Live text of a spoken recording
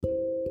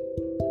Hi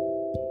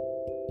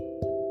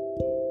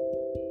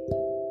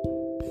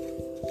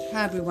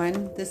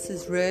everyone, this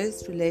is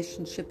Rose,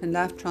 Relationship and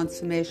Life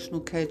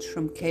Transformational Coach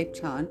from Cape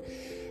Town,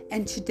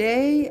 and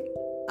today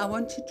I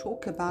want to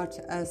talk about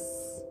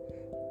us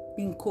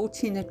being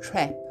caught in a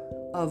trap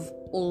of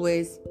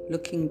always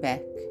looking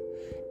back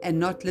and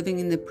not living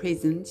in the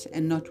present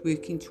and not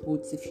working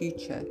towards the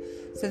future.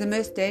 So the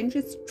most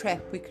dangerous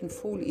trap we can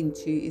fall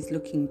into is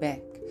looking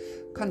back.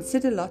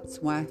 Consider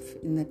Lot's wife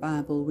in the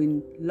Bible.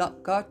 When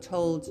God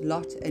told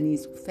Lot and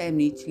his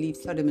family to leave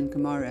Sodom and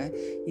Gomorrah,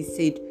 he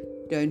said,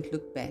 "Don't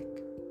look back,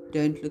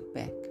 don't look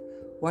back."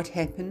 What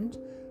happened?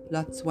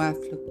 Lot's wife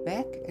looked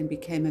back and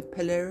became a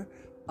pillar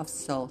of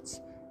salt,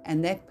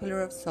 and that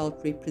pillar of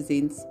salt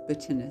represents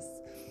bitterness.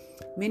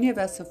 Many of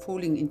us are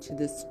falling into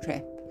this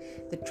trap,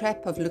 the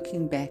trap of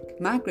looking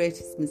back. My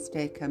greatest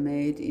mistake I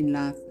made in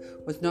life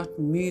was not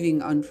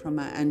moving on from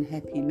my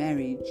unhappy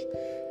marriage,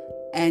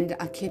 and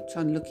I kept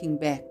on looking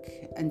back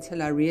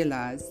until I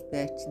realized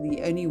that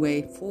the only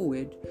way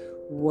forward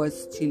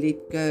was to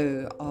let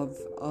go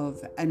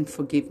of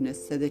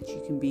unforgiveness so that you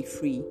can be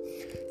free.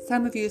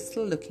 Some of you are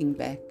still looking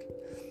back.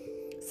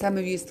 Some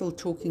of you are still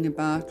talking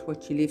about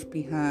what you left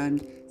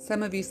behind.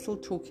 Some of you are still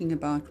talking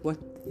about what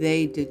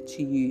they did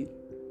to you.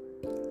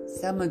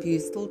 Some of you are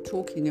still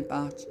talking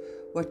about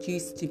what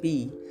used to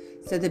be.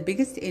 So the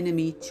biggest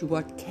enemy to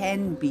what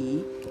can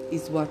be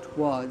is what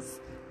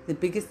was. The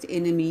biggest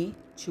enemy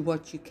to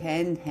what you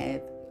can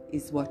have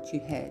is what you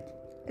had.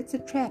 It's a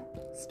trap.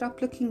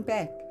 Stop looking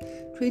back.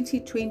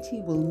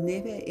 2020 will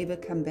never ever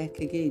come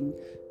back again.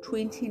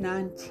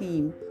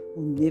 2019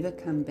 will never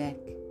come back.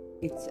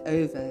 It's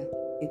over.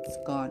 It's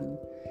gone.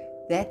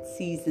 That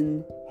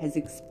season has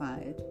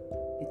expired.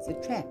 It's a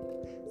trap.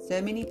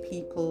 So many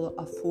people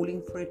are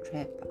falling for a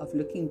trap of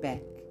looking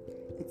back.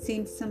 It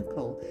seems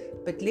simple,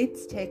 but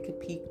let's take a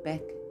peek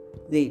back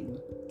then.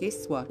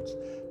 Guess what?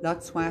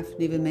 Lot's wife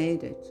never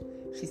made it.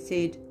 She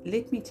said,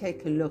 "Let me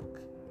take a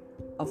look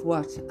of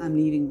what I'm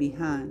leaving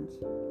behind."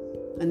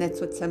 And that's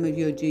what some of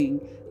you are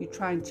doing. You're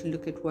trying to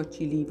look at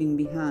what you're leaving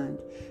behind.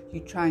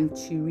 You're trying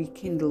to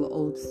rekindle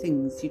old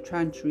things. You're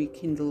trying to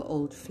rekindle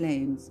old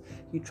flames.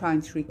 You're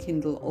trying to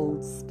rekindle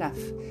old stuff.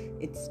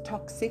 It's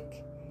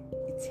toxic,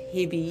 it's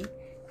heavy,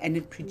 and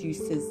it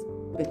produces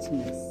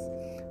bitterness.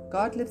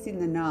 God lives in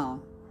the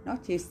now,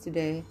 not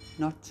yesterday,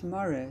 not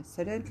tomorrow.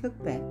 So don't look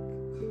back.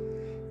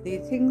 There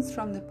are things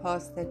from the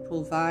past that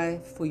will vie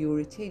for your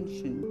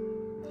attention.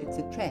 It's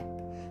a trap.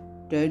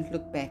 Don't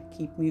look back.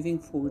 Keep moving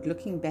forward.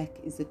 Looking back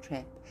is a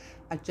trap.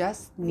 I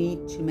just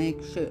need to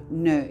make sure.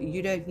 No,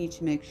 you don't need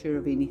to make sure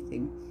of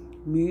anything.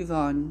 Move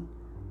on.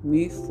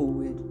 Move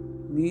forward.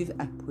 Move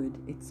upward.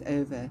 It's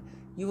over.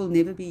 You will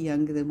never be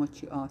younger than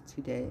what you are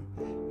today.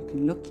 You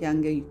can look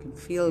younger. You can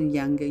feel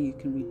younger. You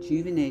can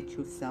rejuvenate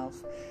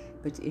yourself.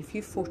 But if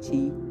you're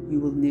 40, you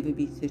will never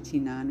be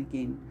 39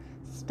 again.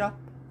 Stop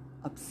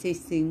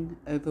obsessing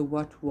over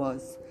what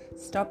was.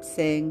 Stop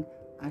saying,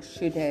 "I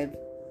should have,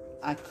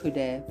 I could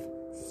have."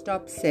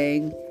 Stop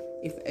saying,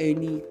 "If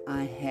only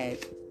I had."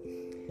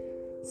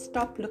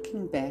 Stop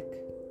looking back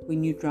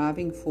when you're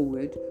driving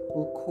forward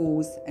will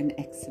cause an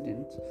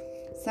accident.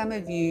 Some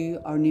of you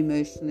are an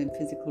emotional and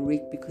physical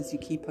wreck because you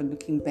keep on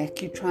looking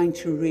back. You're trying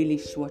to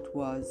relish what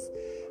was.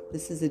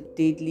 This is a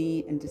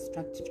deadly and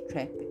destructive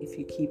trap if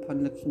you keep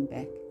on looking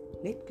back.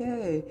 Let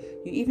go.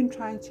 You're even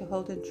trying to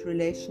hold into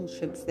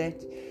relationships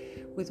that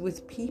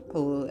with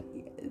people,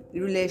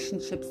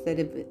 relationships that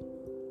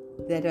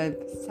have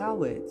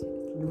soured,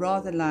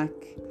 rather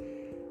like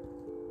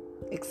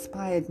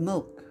expired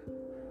milk.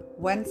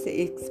 Once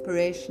the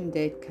expiration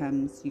date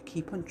comes, you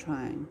keep on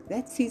trying.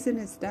 That season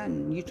is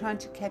done. You're trying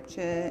to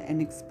capture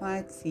an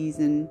expired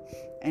season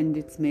and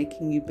it's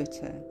making you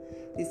bitter.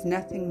 There's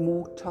nothing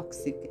more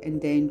toxic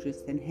and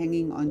dangerous than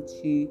hanging on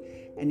to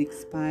an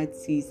expired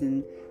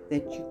season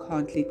that you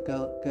can't let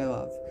go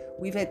of.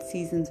 We've had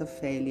seasons of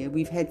failure.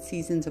 We've had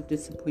seasons of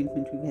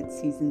disappointment. We've had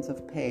seasons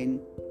of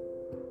pain.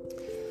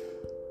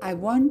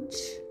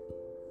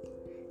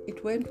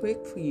 It won't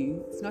work for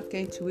you. It's not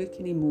going to work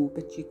anymore,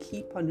 but you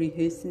keep on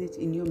rehearsing it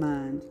in your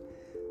mind.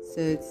 So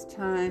it's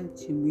time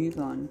to move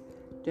on.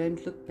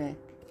 Don't look back.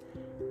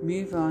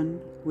 Move on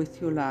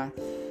with your life.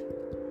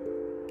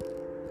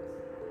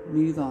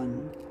 Move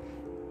on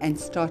and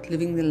start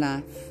living the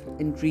life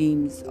and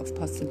dreams of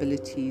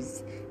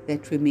possibilities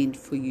that were meant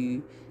for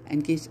you,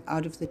 and get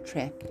out of the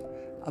trap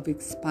of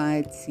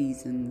expired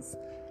seasons.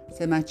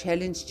 So my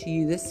challenge to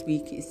you this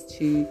week is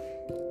to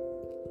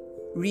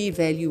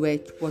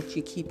reevaluate what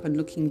you keep on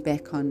looking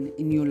back on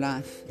in your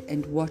life,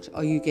 and what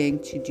are you going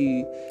to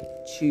do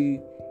to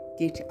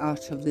get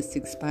out of this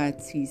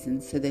expired season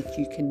so that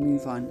you can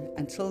move on.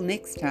 Until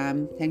next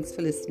time, thanks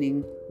for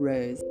listening.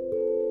 Rose.